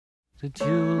The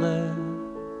jeweler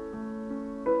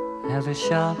has a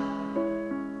shop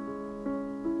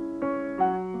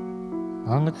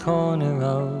on the corner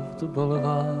of the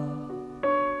boulevard.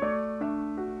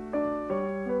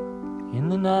 In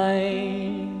the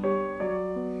night,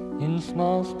 in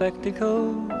small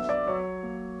spectacles,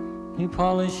 he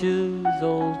polishes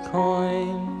old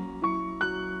coins.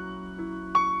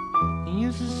 He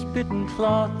uses spit and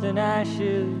cloth and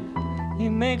ashes. He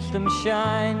makes them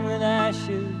shine with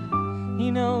ashes. He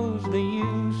knows the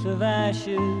use of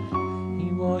ashes.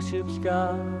 He worships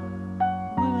God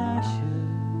with ashes.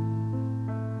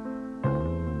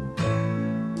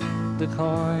 The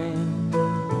coins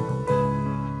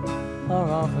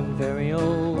are often very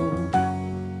old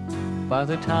by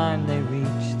the time they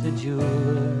reach the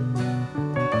jeweler.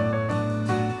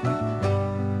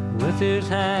 With his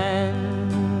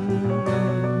hands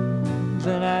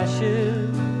in ashes,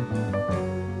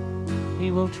 he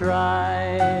will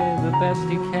try the best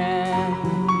he can.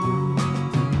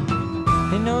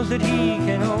 He knows that he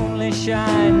can only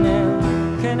shine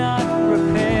them, cannot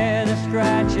repair the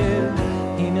scratches.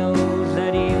 He knows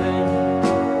that even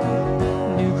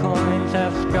new coins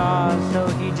have scars, so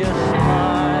he just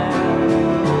smiles.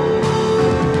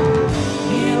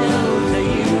 He knows the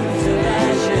use of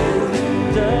ashes.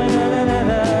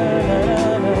 Da-da-da-da-da-da-da.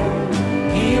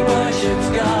 He worships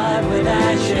God with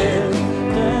ashes.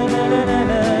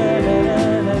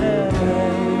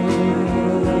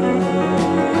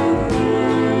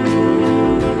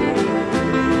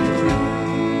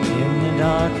 In the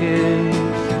darkest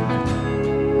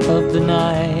of the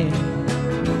night,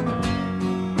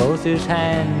 both his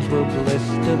hands will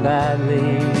blister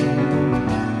badly.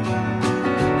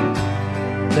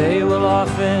 They will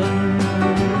often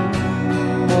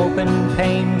open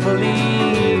painfully,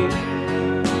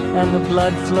 and the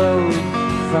blood flows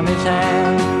from his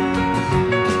hands.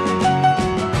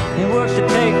 He works to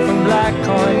take from black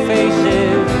coin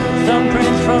faces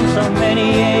thumbprints from so many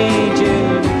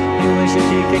ages. He wishes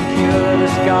he could cure the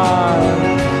scars.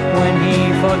 When he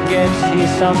forgets, he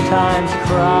sometimes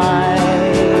cries.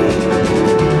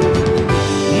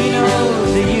 He knows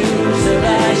the use of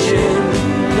ashes.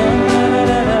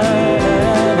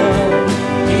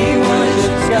 He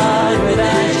worships God with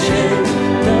ashes.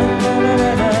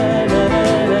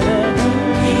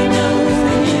 He knows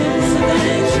the use of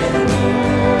ashes.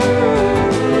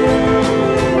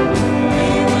 He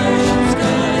worships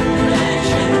God with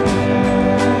ashes.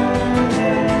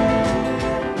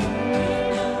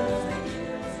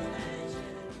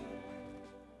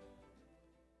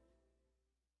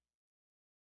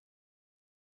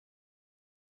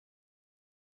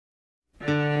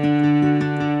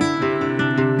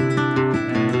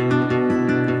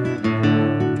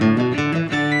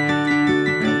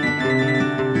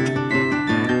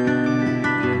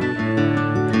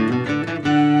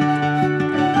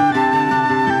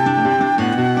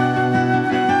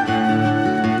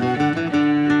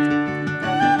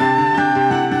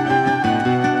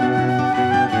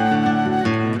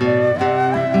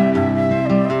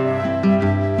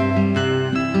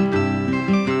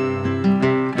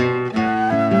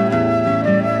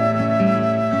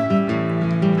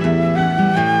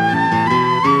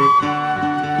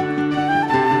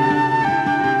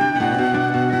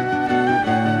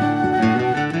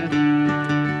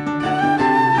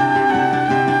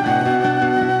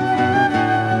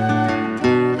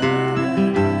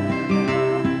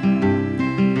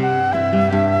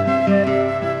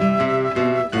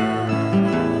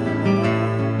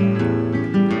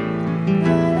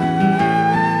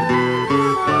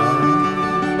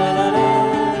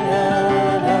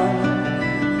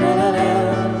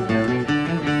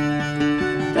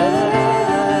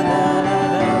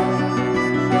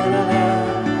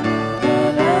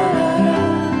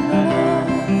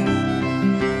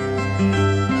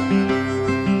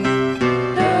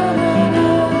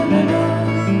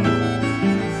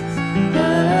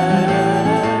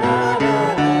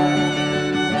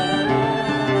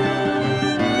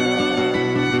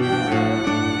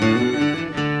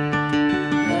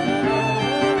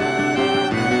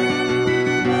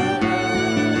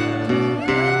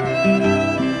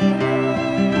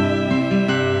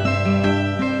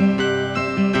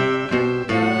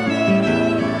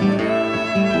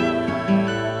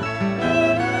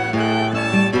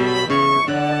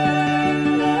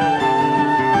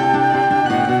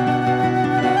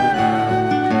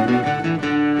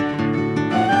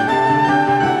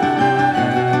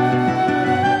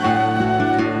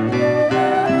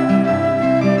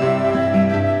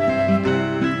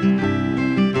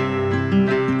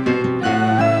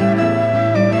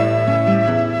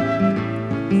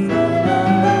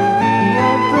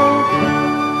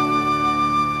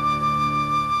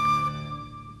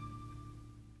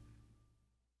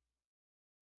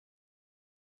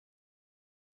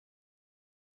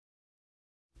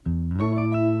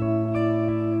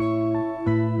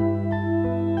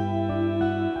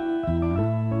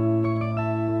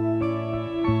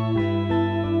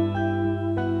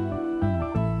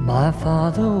 My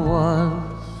father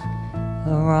was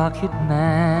a rocket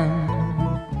man.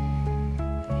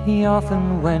 He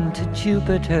often went to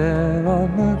Jupiter or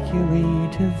Mercury,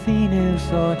 to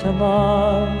Venus or to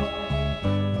Mars.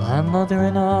 My mother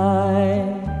and I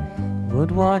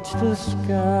would watch the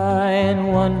sky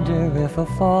and wonder if a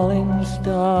falling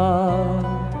star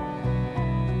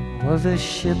was a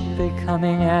ship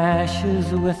becoming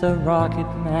ashes with a rocket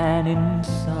man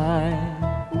inside.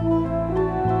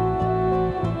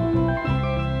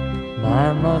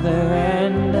 My mother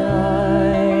and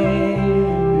I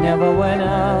never went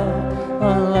out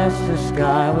unless the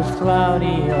sky was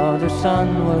cloudy or the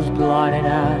sun was blotted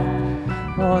out,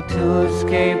 or to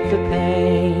escape the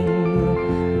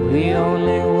pain we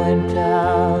only went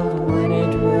out when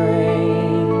it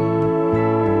rained.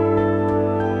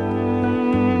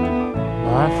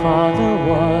 My father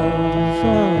was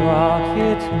a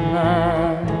rocket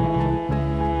man.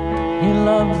 He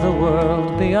loved the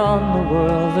world beyond the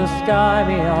world, the sky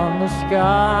beyond the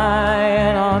sky,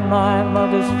 and on my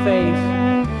mother's face,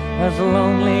 as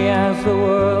lonely as the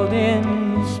world in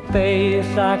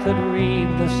space, I could read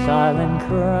the silent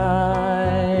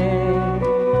cry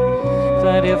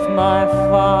that if my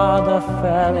father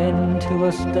fell into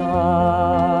a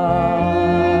star,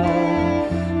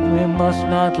 we must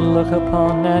not look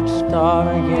upon that star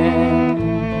again.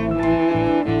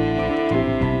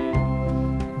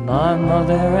 My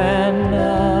mother and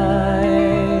I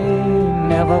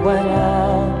never went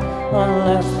out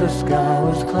unless the sky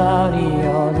was cloudy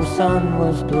or the sun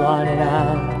was blotted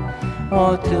out,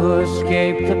 or to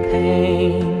escape the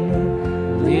pain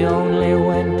we only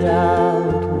went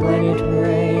out when it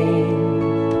rained.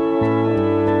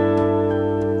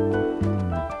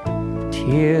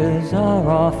 Tears are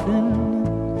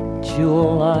often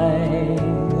jewel-eyed.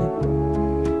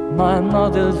 My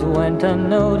mother's went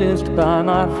unnoticed by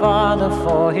my father,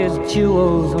 for his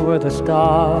jewels were the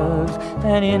stars,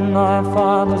 and in my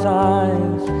father's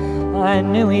eyes I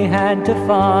knew he had to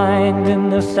find in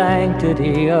the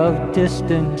sanctity of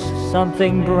distance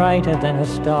something brighter than a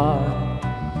star.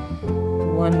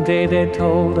 One day they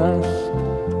told us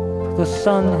the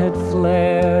sun had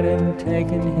flared and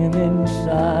taken him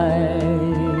inside.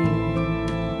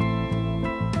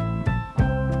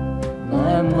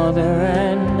 My mother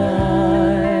and I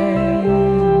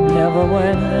never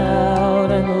went out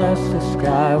unless the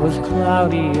sky was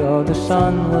cloudy or the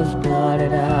sun was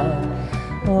blotted out,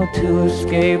 or to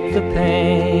escape the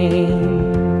pain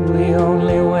we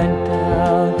only went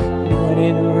out when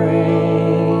it rained.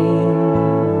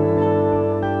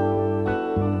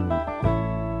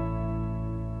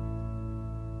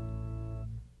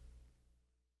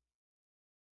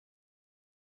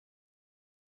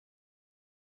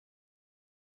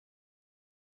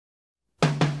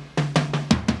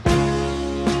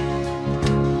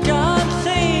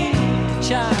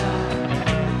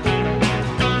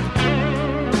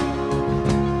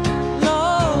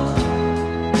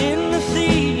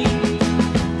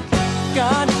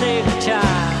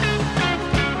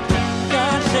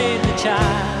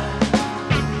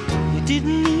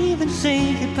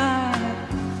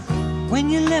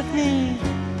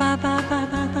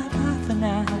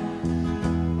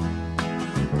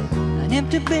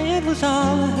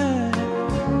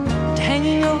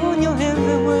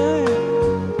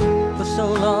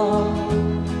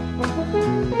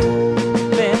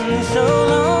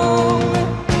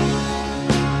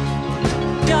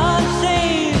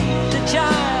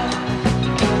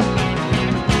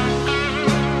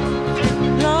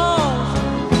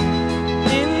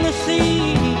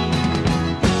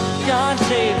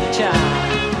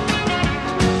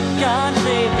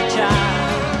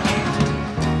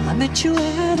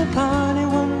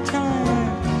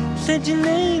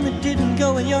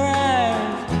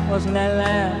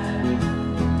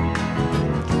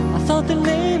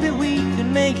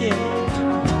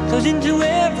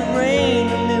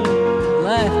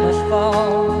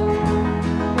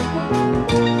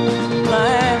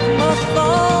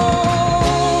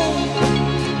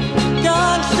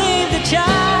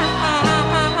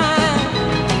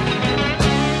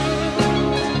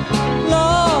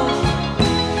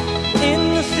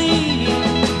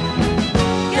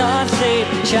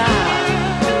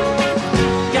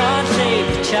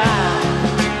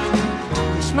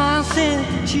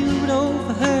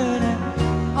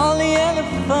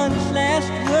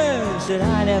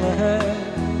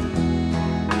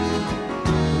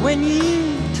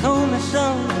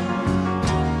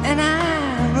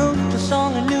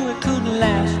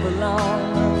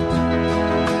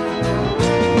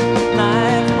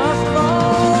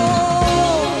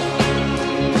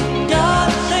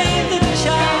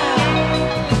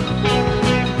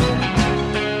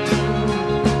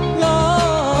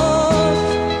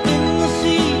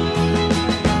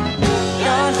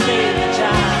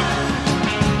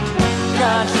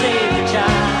 God save the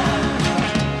child.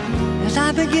 As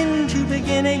I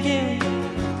begin again,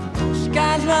 the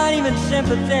sky's not even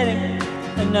sympathetic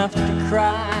enough to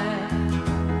cry.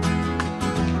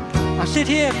 I sit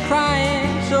here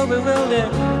crying, so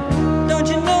bewildered. Don't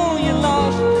you know you're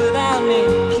lost without me?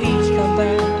 Please come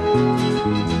back.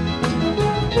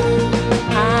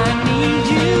 I need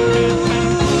you.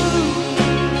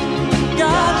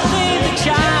 God save the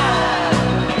child.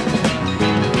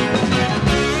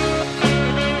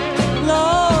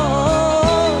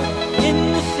 Lord in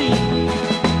the sea.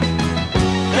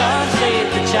 God save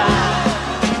the child.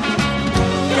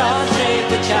 God save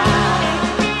the child.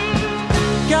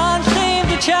 God save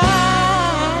the child.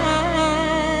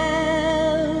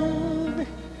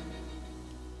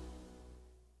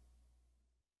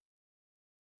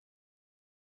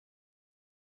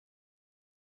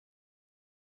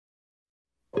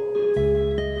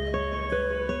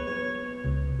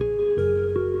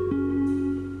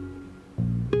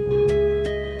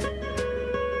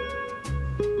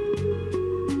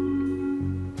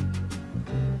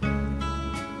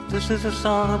 This is a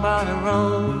song about a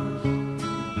rose,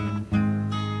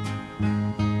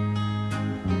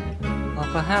 or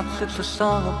perhaps it's a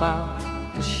song about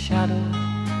the shadow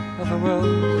of a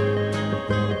rose.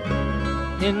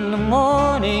 In the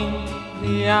morning,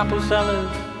 the apple sellers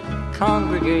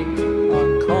congregate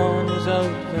on corners of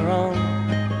their own,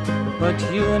 but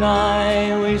you and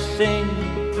I, we sing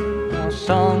our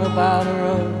song about a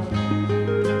rose,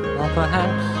 or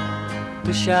perhaps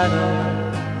the shadow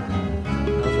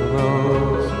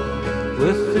rose.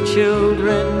 With the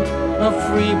children of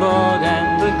Freeburg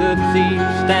and the good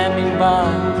thieves standing by,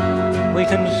 we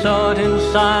consort in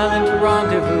silent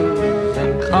rendezvous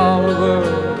and call the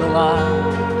world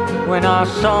alive. When our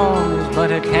song is but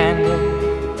a candle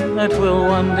that will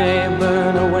one day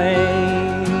burn away,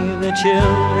 the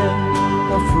children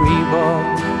of Freeburg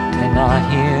cannot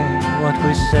hear what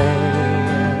we say.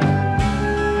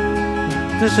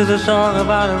 This is a song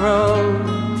about a rose,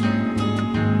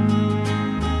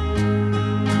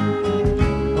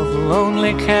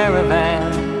 lonely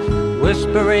caravans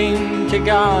whispering to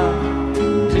God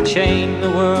to change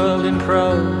the world in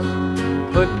prose.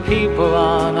 But people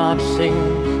are not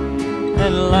singers,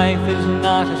 and life is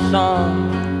not a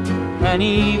song, and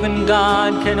even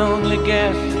God can only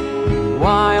guess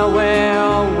why or where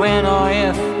or when or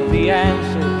if the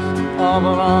answers all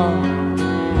wrong.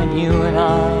 And you and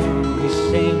I, we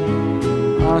sing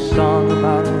our song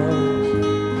about a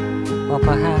rose, or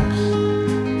perhaps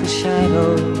the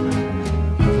shadow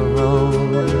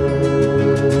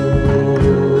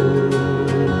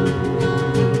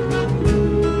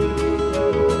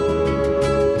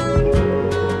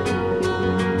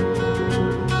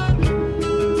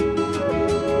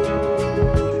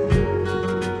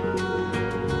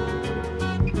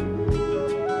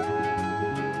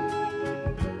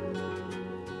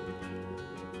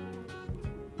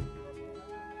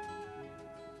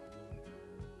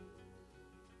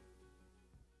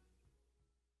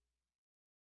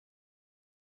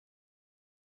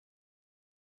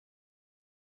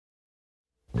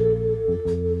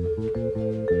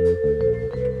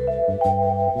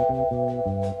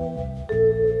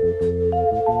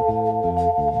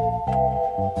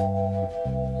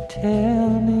Tell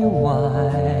me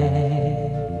why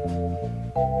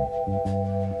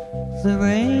the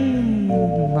rain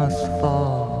must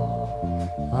fall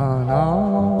on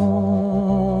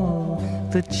all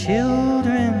the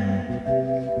children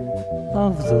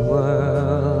of the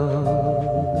world.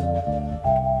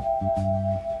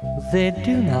 They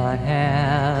do not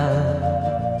have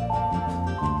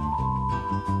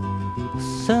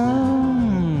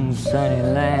some sunny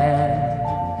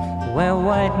land where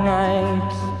white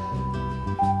nights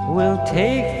will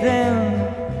take them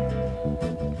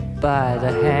by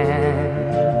the hand.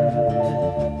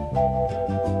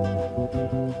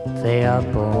 They are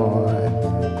born,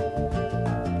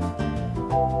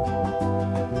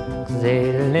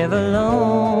 they live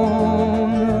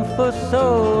alone for so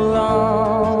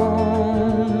long.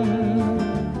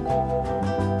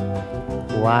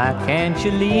 Why can't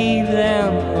you leave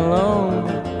them alone?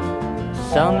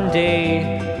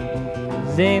 Someday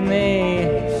they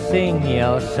may sing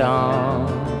your song.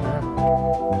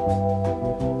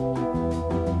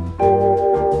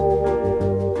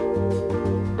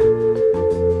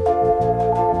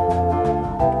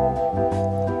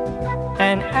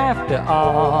 And after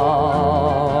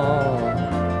all,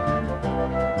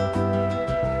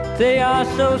 they are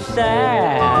so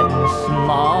sad and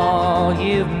small.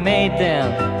 You've made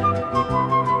them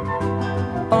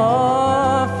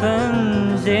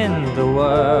orphans in the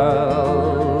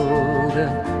world.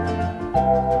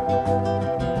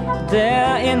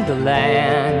 there in the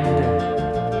land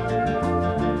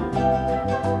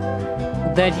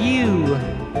that you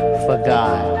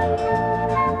forgot,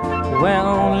 where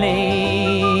only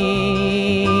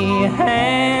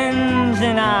hands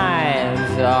and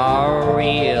eyes are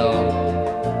real.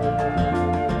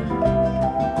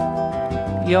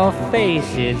 Your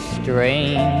face is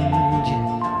strange.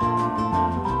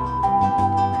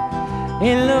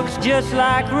 It looks just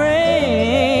like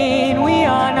rain. We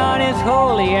are not as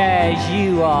holy as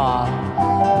you are,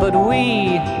 but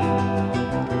we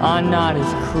are not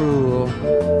as cruel.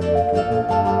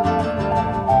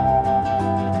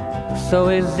 So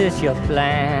is this your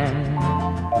plan?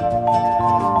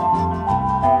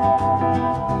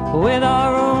 With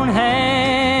our own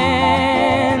hands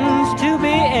to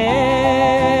be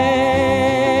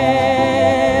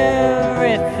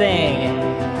everything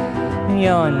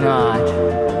you're not.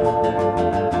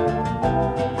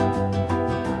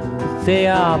 They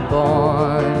are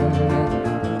born,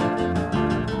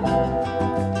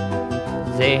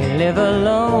 they live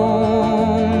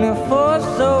alone for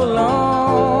so long.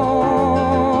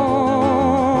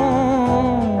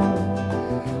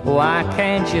 Why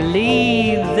can't you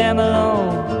leave them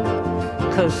alone?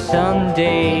 'Cause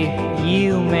someday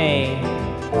you may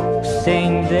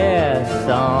sing their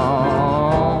song.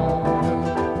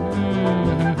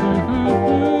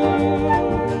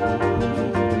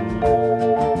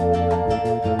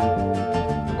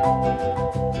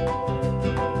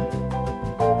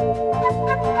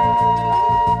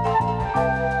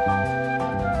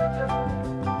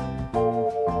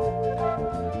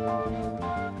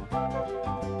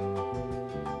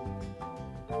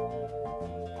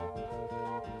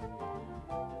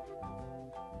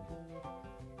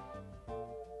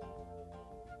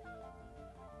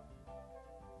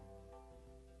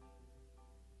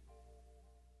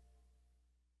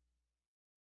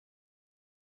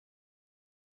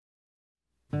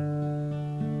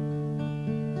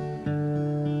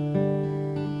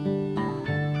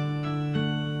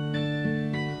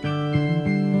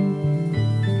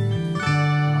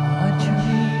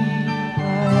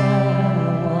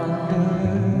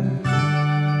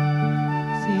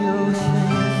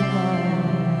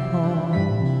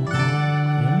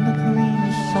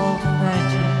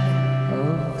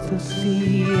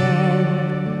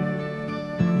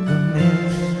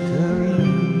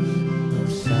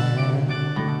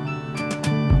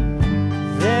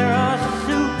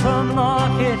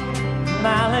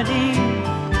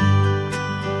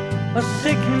 A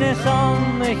sickness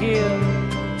on the hill.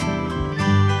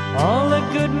 All the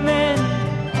good men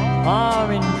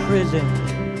are in prison.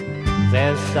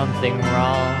 There's something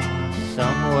wrong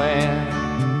somewhere.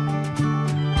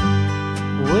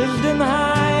 Wisdom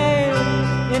hides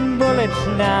in bullets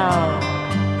now,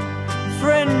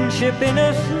 friendship in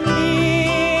a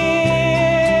sneer.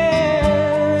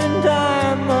 And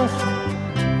I must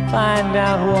find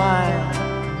out why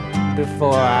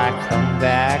before I come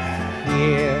back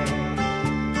here.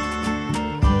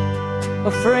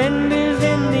 A friend is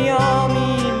in the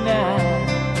army now,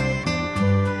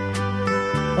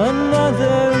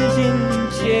 another is in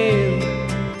jail.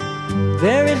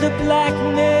 There is a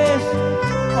blackness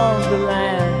on the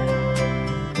land.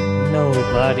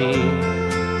 Nobody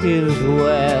is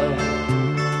well.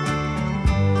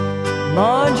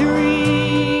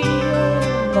 Margery,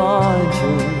 oh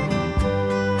Margery,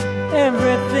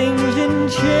 everything's in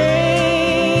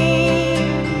chains,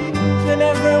 and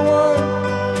everyone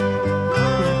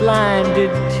is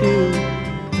blinded to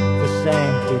the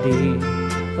sanctity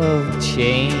of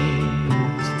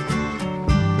change.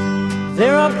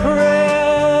 There are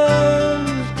prayers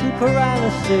to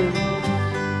paralysis,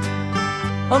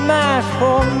 a mass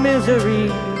for misery.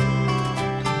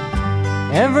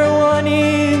 Everyone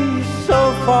is so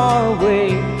far away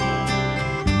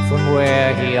from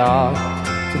where he ought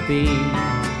to be.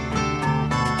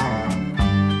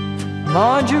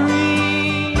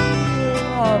 Margery,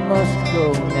 I must go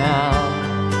now.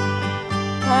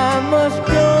 I must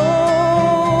go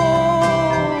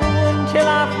until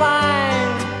I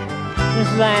find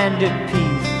this landed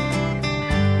peace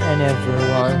and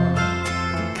everyone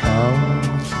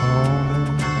comes home.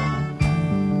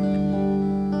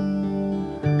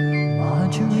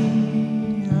 Margery,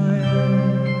 I am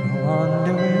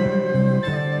wandering.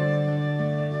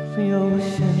 The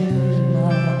ocean is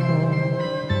my home.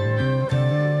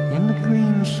 In the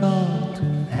green salt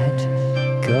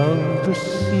magic of the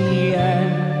sea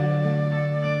and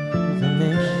the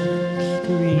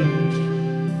mysteries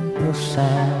of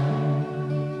sound.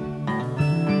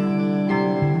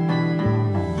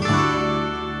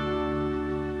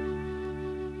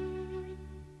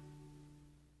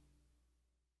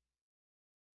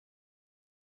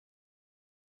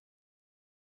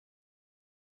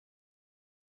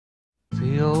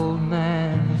 The old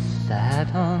man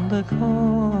sat on the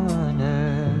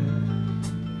corner.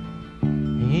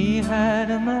 He had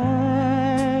a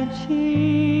magic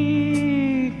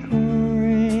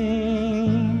ring,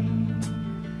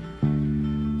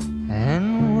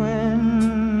 and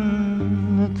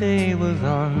when the day was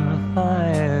on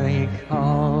fire, he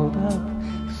called up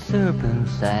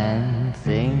serpents and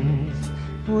things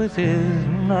with his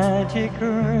magic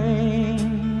ring.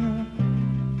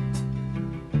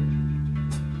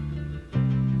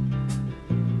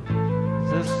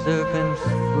 The serpents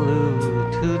flew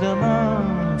to the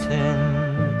mountain,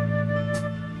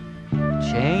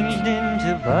 changed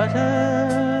into butterfly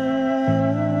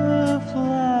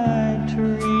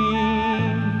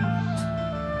trees.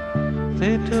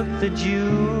 They took the jewels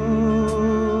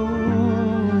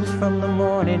from the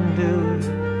morning dew,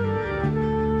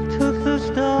 took the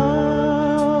stars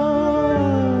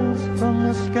from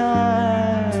the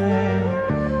sky,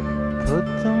 put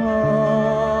them all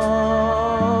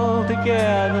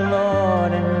together,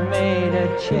 Lord, and made a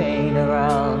chain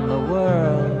around the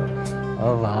world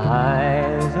of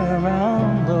eyes,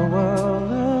 around the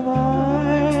world of eyes.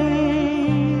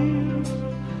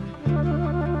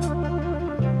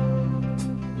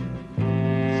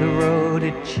 The road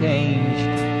had changed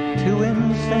to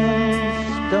incense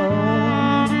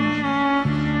stones,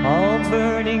 all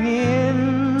burning in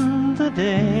the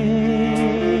day.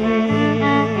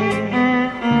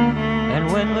 And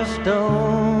when the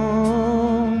stones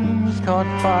caught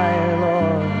fire,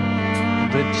 Lord,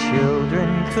 the children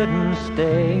couldn't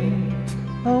stay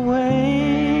away.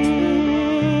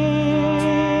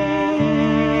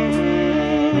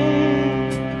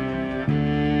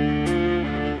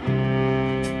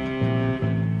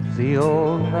 The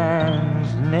old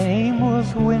man's name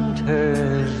was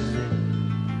Winters.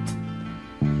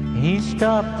 He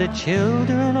stopped the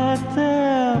children at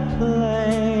their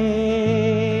play.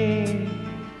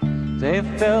 They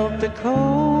felt the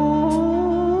cold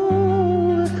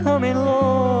coming,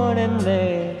 Lord, and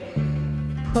they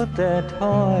put their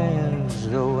toys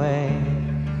away,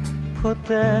 put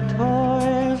their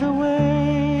toys away.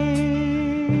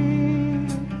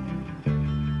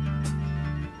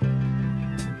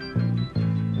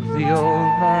 The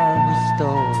old man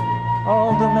stole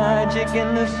all the magic in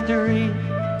the street,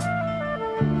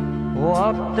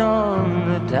 walked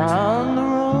on down the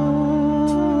road,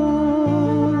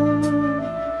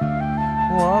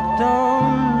 walked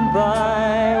on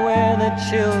by where the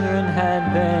children had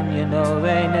been. You know,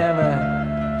 they never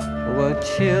were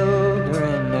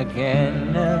children again,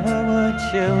 never were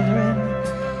children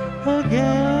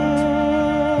again.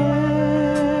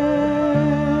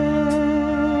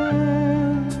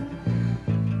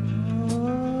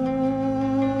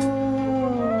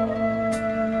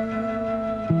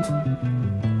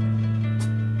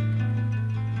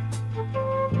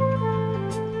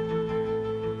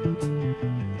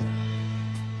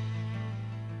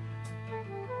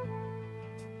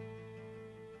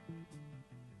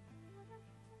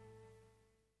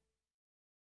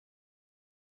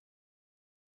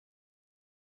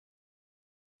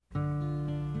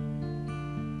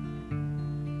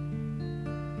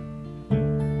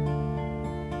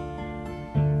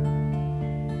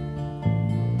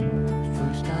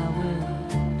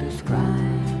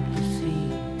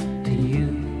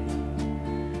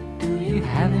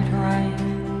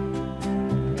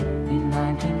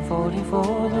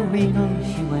 The Riegal,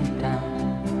 she went down.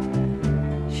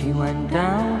 She went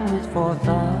down with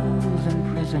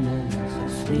 4,000 prisoners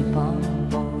asleep on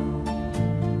board.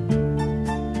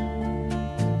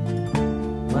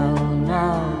 Well,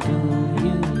 now do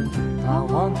you, I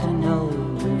want to know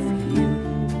if you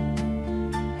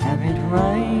have it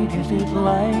right. Is it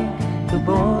like the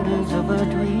borders of a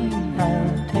dream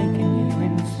have taken you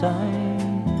inside?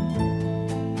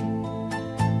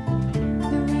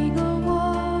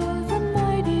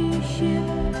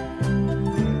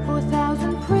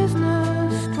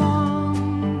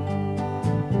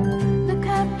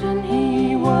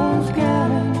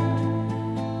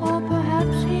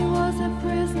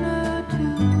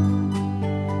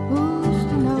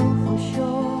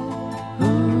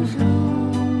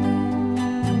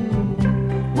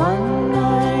 One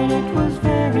night it was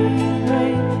very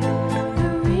late. The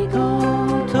Riegal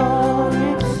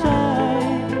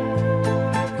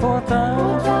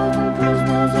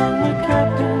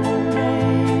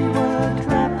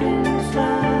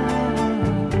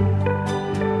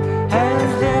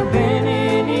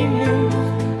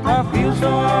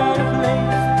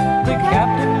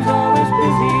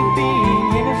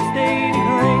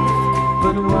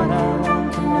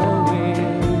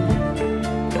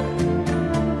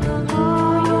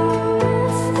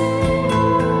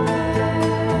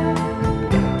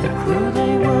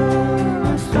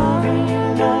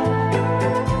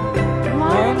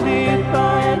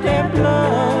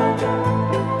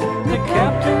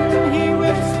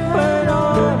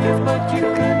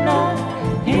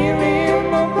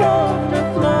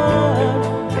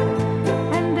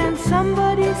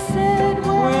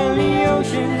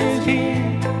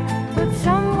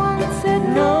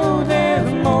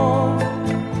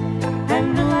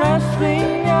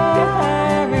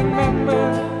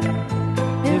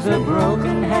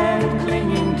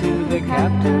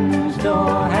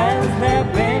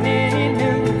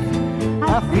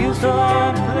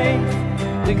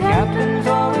the captain's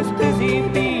always busy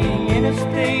being in a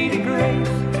state of grace.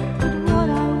 But what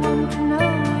I want to know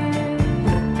is,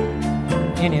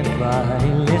 anybody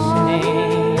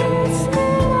listening?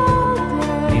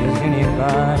 Is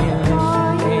anybody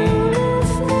listening?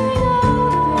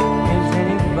 Is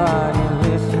anybody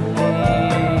listening?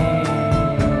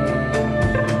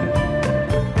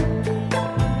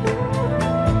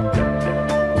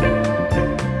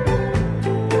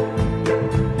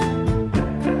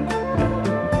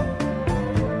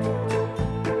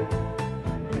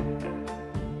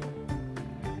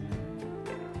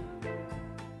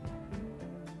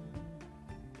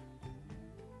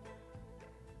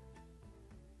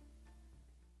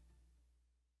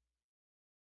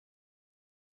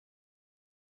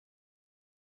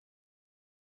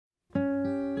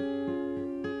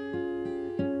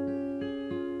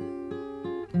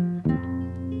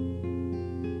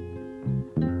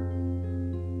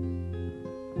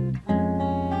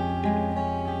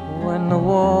 When the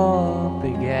war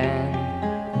began,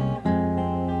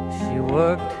 she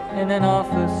worked in an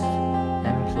office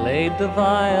and played the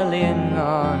violin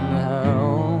on her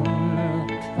own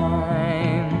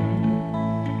time.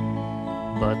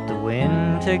 But the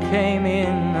winter came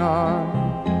in on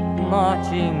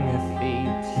marching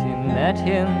feet. She met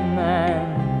him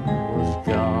and was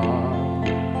gone.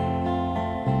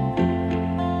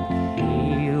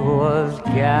 He was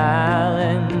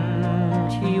gallant,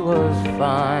 he was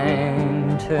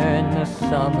fine, turned the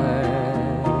summer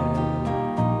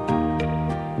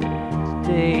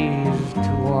days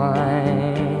to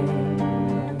wine.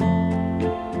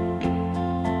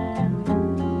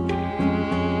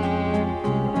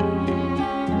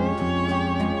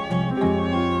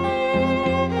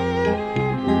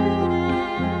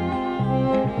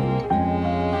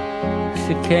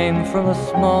 She came from a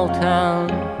small town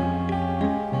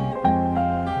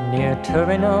near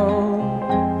Torino.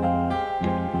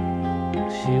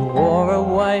 She wore a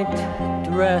white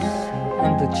dress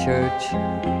and the church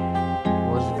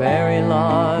was very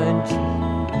large.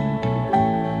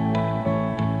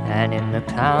 And in the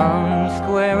town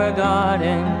square a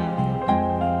garden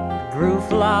grew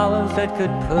flowers that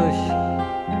could push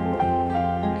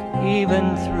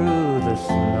even through the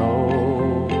snow.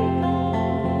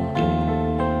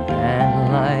 And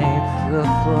like the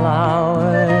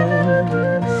flowers,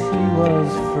 she was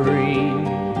free.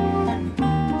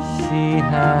 She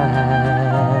had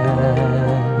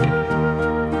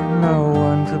no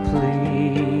one to please.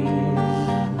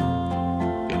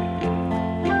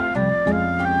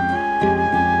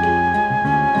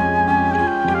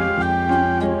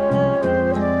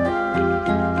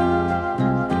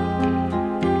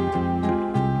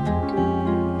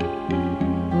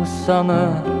 The summer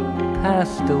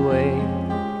passed away.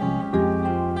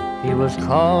 He was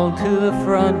called to the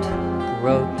front,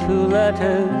 wrote 2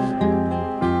 letters,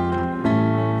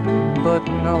 but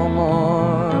no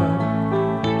more.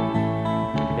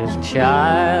 His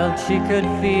child she could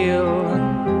feel,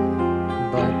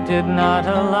 but did not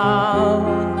allow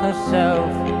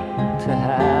herself to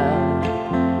have.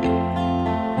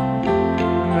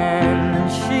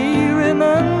 And she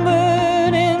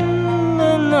remembered in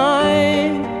the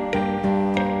night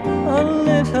a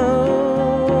little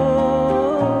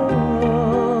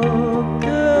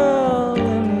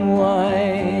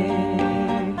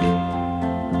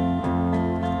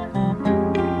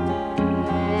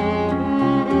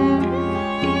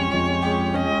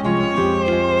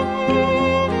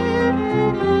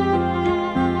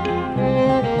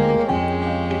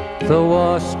The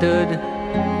war stood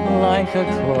like a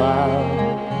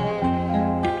cloud,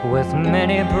 with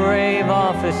many brave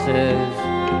officers,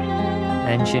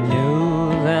 and she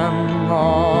knew them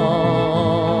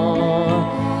all.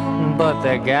 But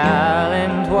their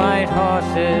gallant white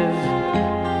horses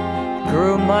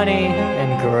grew muddy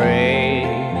and gray.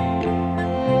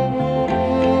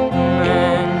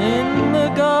 And in the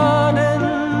garden,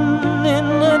 in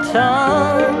the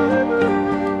town,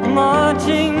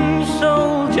 marching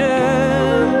soldiers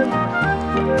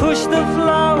push the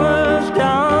flowers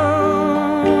down.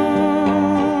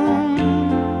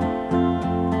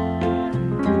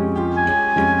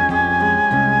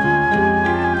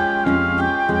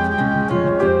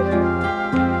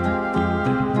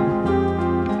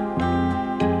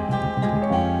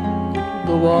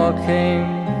 The war came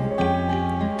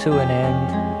to an end,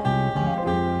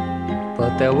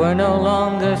 but there were no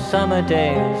longer summer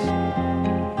days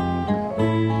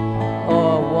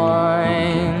or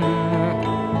wine.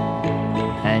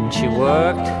 And she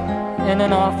worked in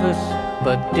an office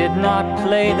but did not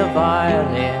play the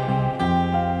violin.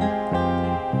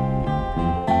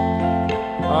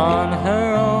 On her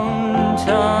own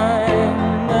time